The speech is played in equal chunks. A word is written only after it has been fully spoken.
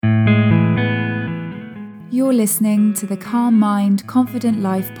You're listening to the Calm Mind, Confident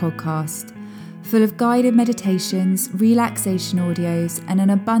Life podcast, full of guided meditations, relaxation audios, and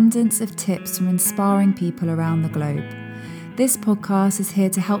an abundance of tips from inspiring people around the globe. This podcast is here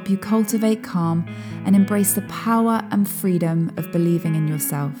to help you cultivate calm and embrace the power and freedom of believing in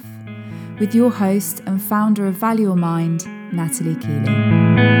yourself. With your host and founder of Value Your Mind, Natalie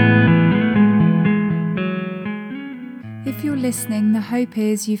Keeley. If you're listening, the hope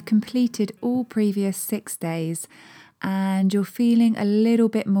is you've completed all previous 6 days and you're feeling a little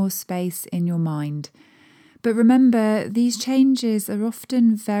bit more space in your mind. But remember, these changes are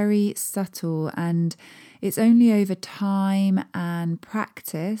often very subtle, and it's only over time and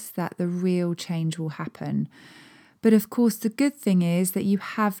practice that the real change will happen. But of course, the good thing is that you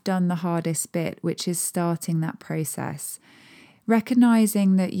have done the hardest bit, which is starting that process.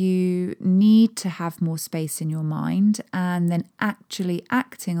 Recognizing that you need to have more space in your mind and then actually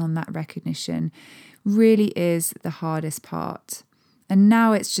acting on that recognition really is the hardest part. And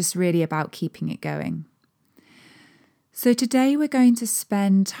now it's just really about keeping it going. So today we're going to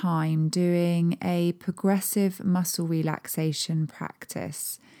spend time doing a progressive muscle relaxation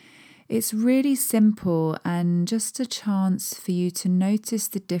practice. It's really simple and just a chance for you to notice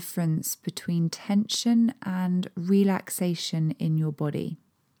the difference between tension and relaxation in your body.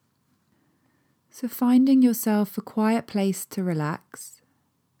 So finding yourself a quiet place to relax,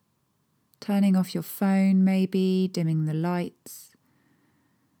 turning off your phone maybe, dimming the lights.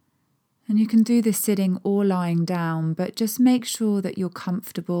 And you can do this sitting or lying down, but just make sure that you're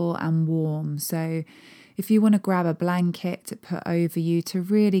comfortable and warm. So if you want to grab a blanket to put over you to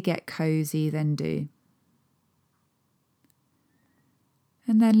really get cozy, then do.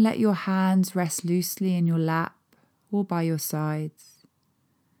 And then let your hands rest loosely in your lap or by your sides.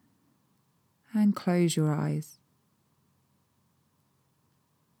 And close your eyes.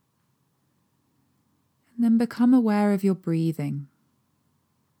 And then become aware of your breathing.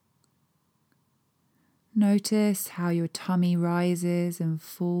 Notice how your tummy rises and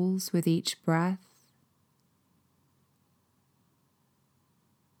falls with each breath.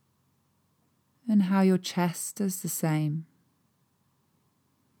 And how your chest does the same.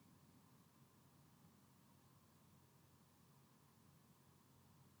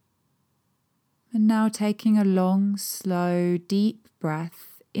 And now taking a long, slow, deep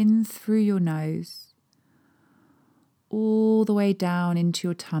breath in through your nose, all the way down into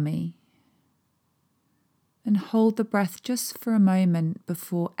your tummy. And hold the breath just for a moment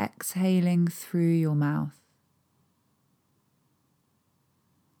before exhaling through your mouth.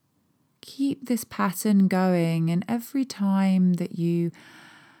 Keep this pattern going, and every time that you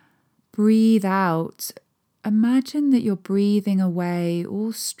breathe out, imagine that you're breathing away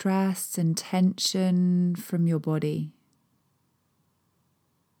all stress and tension from your body.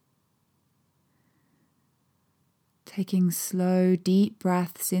 Taking slow, deep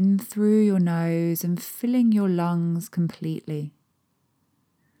breaths in through your nose and filling your lungs completely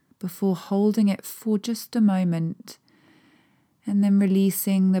before holding it for just a moment. And then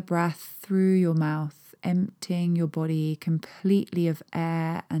releasing the breath through your mouth, emptying your body completely of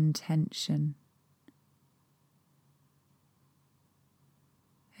air and tension.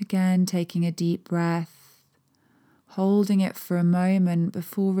 Again, taking a deep breath, holding it for a moment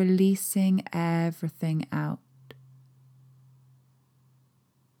before releasing everything out.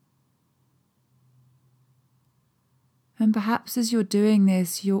 And perhaps as you're doing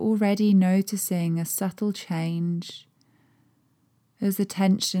this, you're already noticing a subtle change as the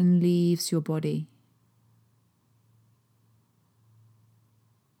tension leaves your body.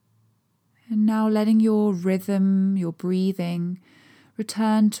 And now letting your rhythm, your breathing,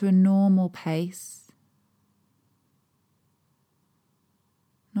 return to a normal pace.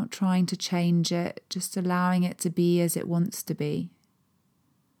 Not trying to change it, just allowing it to be as it wants to be.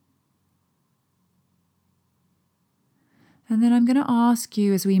 And then I'm going to ask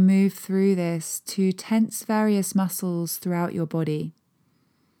you as we move through this to tense various muscles throughout your body.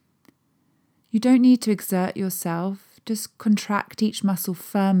 You don't need to exert yourself, just contract each muscle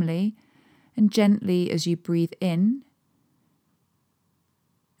firmly and gently as you breathe in.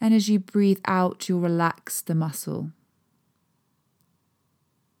 And as you breathe out, you'll relax the muscle.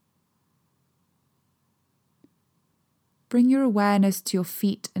 Bring your awareness to your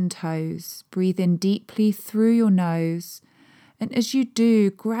feet and toes. Breathe in deeply through your nose. And as you do,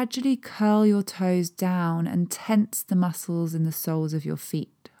 gradually curl your toes down and tense the muscles in the soles of your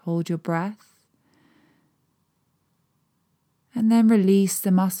feet. Hold your breath. And then release the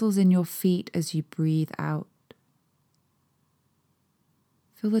muscles in your feet as you breathe out.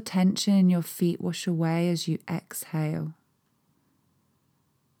 Feel the tension in your feet wash away as you exhale.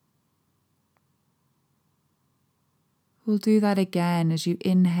 We'll do that again as you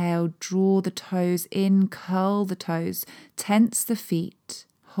inhale, draw the toes in, curl the toes, tense the feet,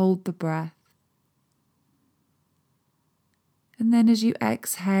 hold the breath. And then as you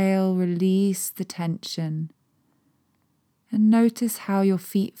exhale, release the tension. And notice how your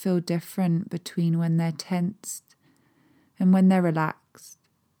feet feel different between when they're tensed and when they're relaxed.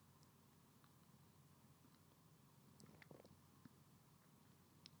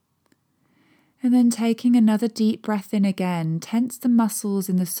 And then taking another deep breath in again, tense the muscles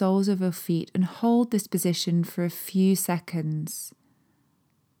in the soles of your feet and hold this position for a few seconds.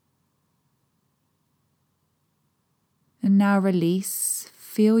 And now release.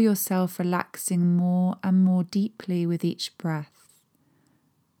 Feel yourself relaxing more and more deeply with each breath.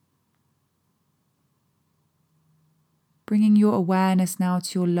 Bringing your awareness now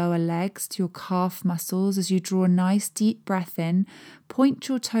to your lower legs, to your calf muscles. As you draw a nice deep breath in, point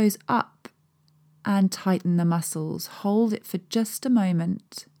your toes up and tighten the muscles. Hold it for just a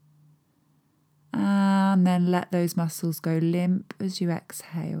moment. And then let those muscles go limp as you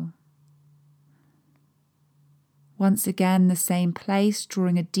exhale. Once again, the same place,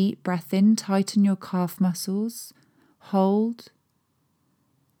 drawing a deep breath in, tighten your calf muscles, hold,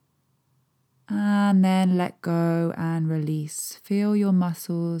 and then let go and release. Feel your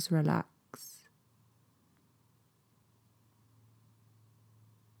muscles relax.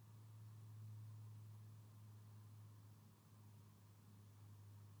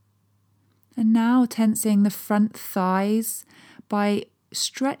 And now tensing the front thighs by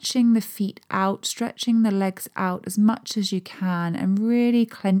stretching the feet out, stretching the legs out as much as you can and really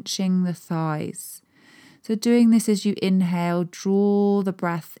clenching the thighs. So doing this as you inhale, draw the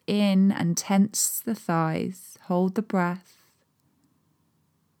breath in and tense the thighs. Hold the breath.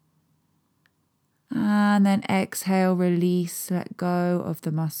 And then exhale, release, let go of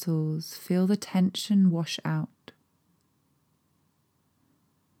the muscles. Feel the tension wash out.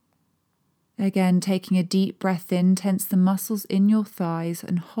 Again, taking a deep breath in, tense the muscles in your thighs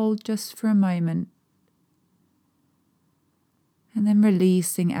and hold just for a moment. And then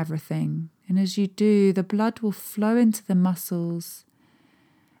releasing everything. And as you do, the blood will flow into the muscles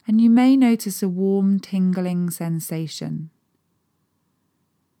and you may notice a warm, tingling sensation.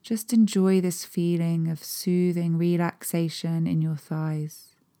 Just enjoy this feeling of soothing relaxation in your thighs.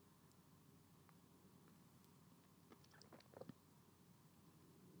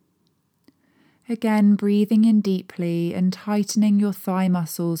 Again, breathing in deeply and tightening your thigh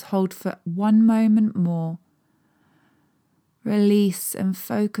muscles. Hold for one moment more. Release and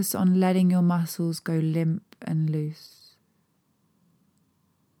focus on letting your muscles go limp and loose.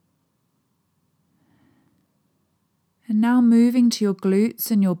 And now moving to your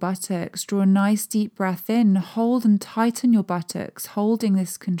glutes and your buttocks, draw a nice deep breath in. Hold and tighten your buttocks, holding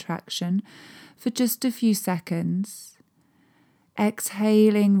this contraction for just a few seconds.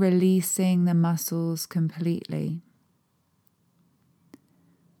 Exhaling, releasing the muscles completely.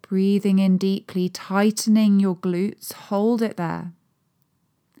 Breathing in deeply, tightening your glutes, hold it there.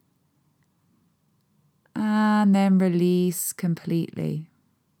 And then release completely.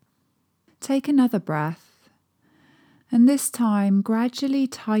 Take another breath, and this time gradually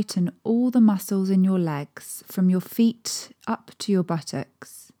tighten all the muscles in your legs from your feet up to your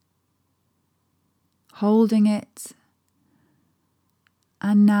buttocks. Holding it.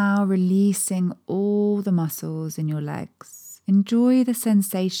 And now releasing all the muscles in your legs. Enjoy the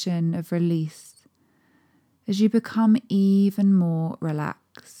sensation of release as you become even more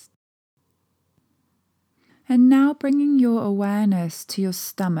relaxed. And now bringing your awareness to your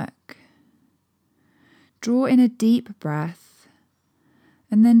stomach. Draw in a deep breath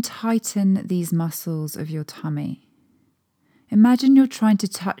and then tighten these muscles of your tummy. Imagine you're trying to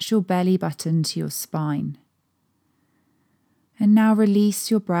touch your belly button to your spine. And now release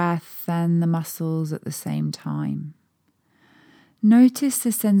your breath and the muscles at the same time. Notice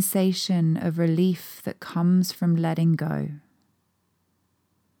the sensation of relief that comes from letting go.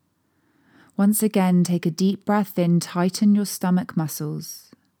 Once again, take a deep breath in, tighten your stomach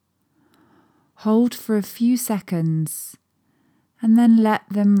muscles. Hold for a few seconds and then let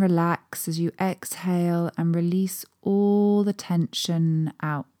them relax as you exhale and release all the tension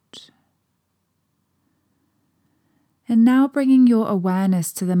out. And now bringing your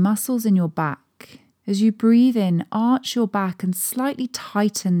awareness to the muscles in your back. As you breathe in, arch your back and slightly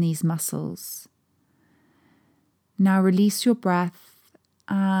tighten these muscles. Now release your breath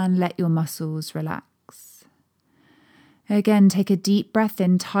and let your muscles relax. Again, take a deep breath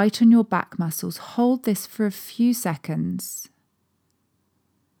in, tighten your back muscles. Hold this for a few seconds.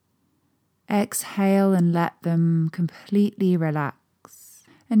 Exhale and let them completely relax.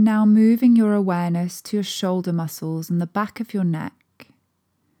 And now moving your awareness to your shoulder muscles and the back of your neck.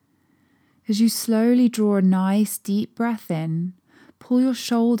 As you slowly draw a nice deep breath in, pull your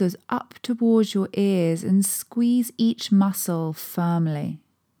shoulders up towards your ears and squeeze each muscle firmly.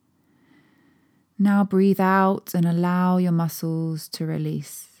 Now breathe out and allow your muscles to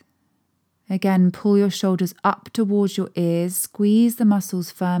release. Again, pull your shoulders up towards your ears, squeeze the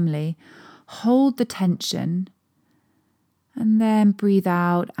muscles firmly, hold the tension, and then breathe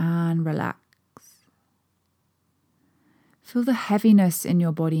out and relax. Feel the heaviness in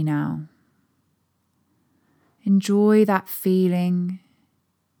your body now. Enjoy that feeling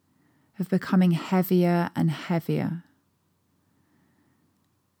of becoming heavier and heavier,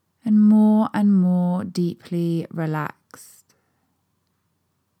 and more deeply relaxed.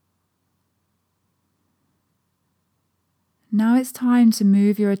 Now it's time to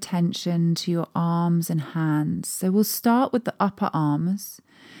move your attention to your arms and hands. So we'll start with the upper arms.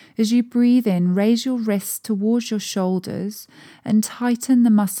 As you breathe in, raise your wrists towards your shoulders and tighten the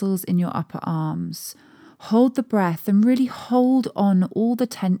muscles in your upper arms. Hold the breath and really hold on all the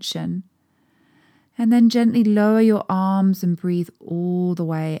tension. And then gently lower your arms and breathe all the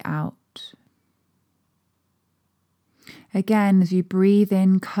way out. Again, as you breathe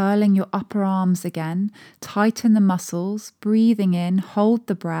in, curling your upper arms again, tighten the muscles, breathing in, hold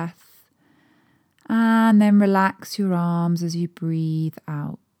the breath, and then relax your arms as you breathe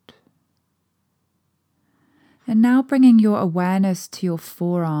out. And now bringing your awareness to your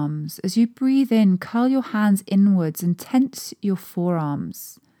forearms. As you breathe in, curl your hands inwards and tense your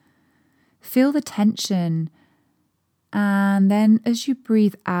forearms. Feel the tension, and then as you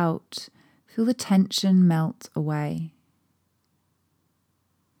breathe out, feel the tension melt away.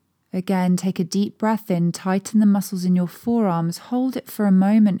 Again, take a deep breath in, tighten the muscles in your forearms, hold it for a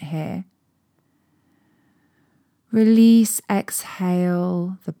moment here. Release,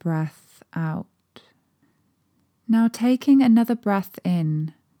 exhale the breath out. Now taking another breath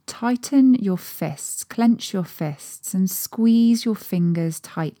in, tighten your fists, clench your fists and squeeze your fingers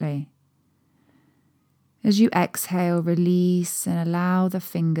tightly. As you exhale, release and allow the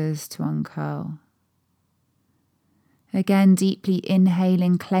fingers to uncurl. Again, deeply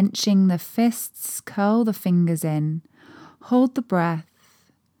inhaling, clenching the fists, curl the fingers in, hold the breath,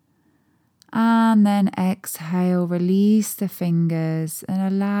 and then exhale, release the fingers and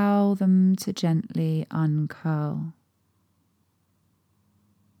allow them to gently uncurl.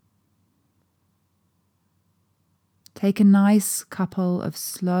 Take a nice couple of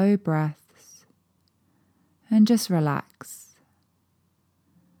slow breaths and just relax.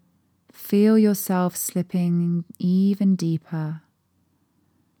 Feel yourself slipping even deeper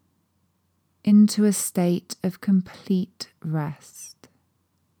into a state of complete rest.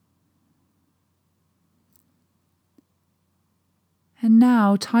 And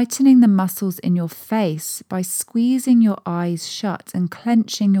now tightening the muscles in your face by squeezing your eyes shut and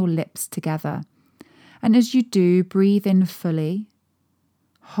clenching your lips together. And as you do, breathe in fully,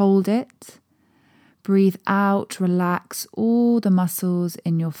 hold it, breathe out, relax all the muscles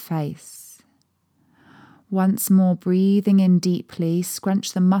in your face. Once more, breathing in deeply,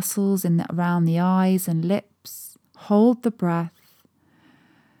 scrunch the muscles around the eyes and lips, hold the breath.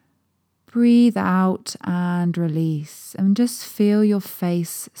 Breathe out and release, and just feel your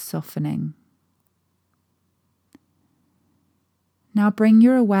face softening. Now bring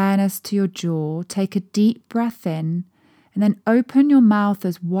your awareness to your jaw, take a deep breath in, and then open your mouth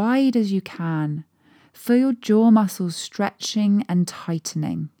as wide as you can. Feel your jaw muscles stretching and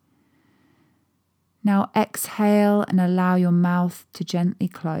tightening. Now exhale and allow your mouth to gently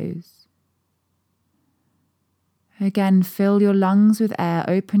close. Again, fill your lungs with air.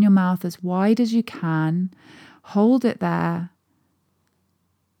 Open your mouth as wide as you can. Hold it there.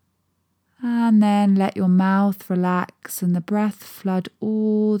 And then let your mouth relax and the breath flood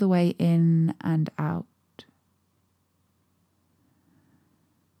all the way in and out.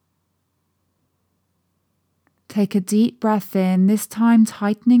 Take a deep breath in, this time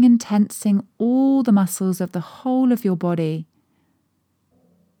tightening and tensing all the muscles of the whole of your body.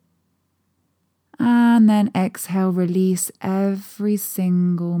 And then exhale, release every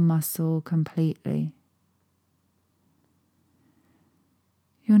single muscle completely.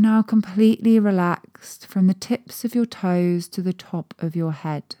 You're now completely relaxed from the tips of your toes to the top of your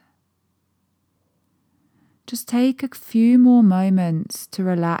head. Just take a few more moments to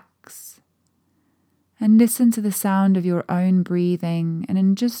relax and listen to the sound of your own breathing, and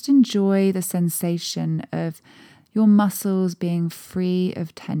then just enjoy the sensation of your muscles being free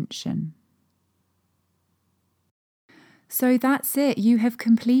of tension. So that's it. You have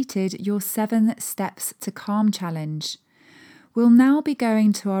completed your 7 Steps to Calm challenge. We'll now be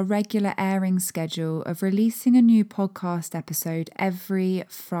going to our regular airing schedule of releasing a new podcast episode every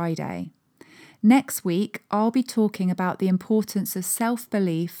Friday. Next week, I'll be talking about the importance of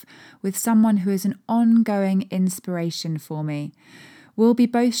self-belief with someone who is an ongoing inspiration for me. We'll be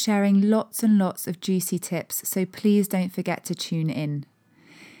both sharing lots and lots of juicy tips, so please don't forget to tune in.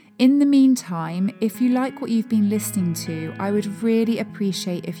 In the meantime, if you like what you've been listening to, I would really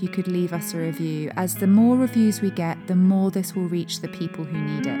appreciate if you could leave us a review, as the more reviews we get, the more this will reach the people who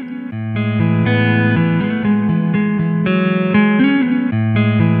need it.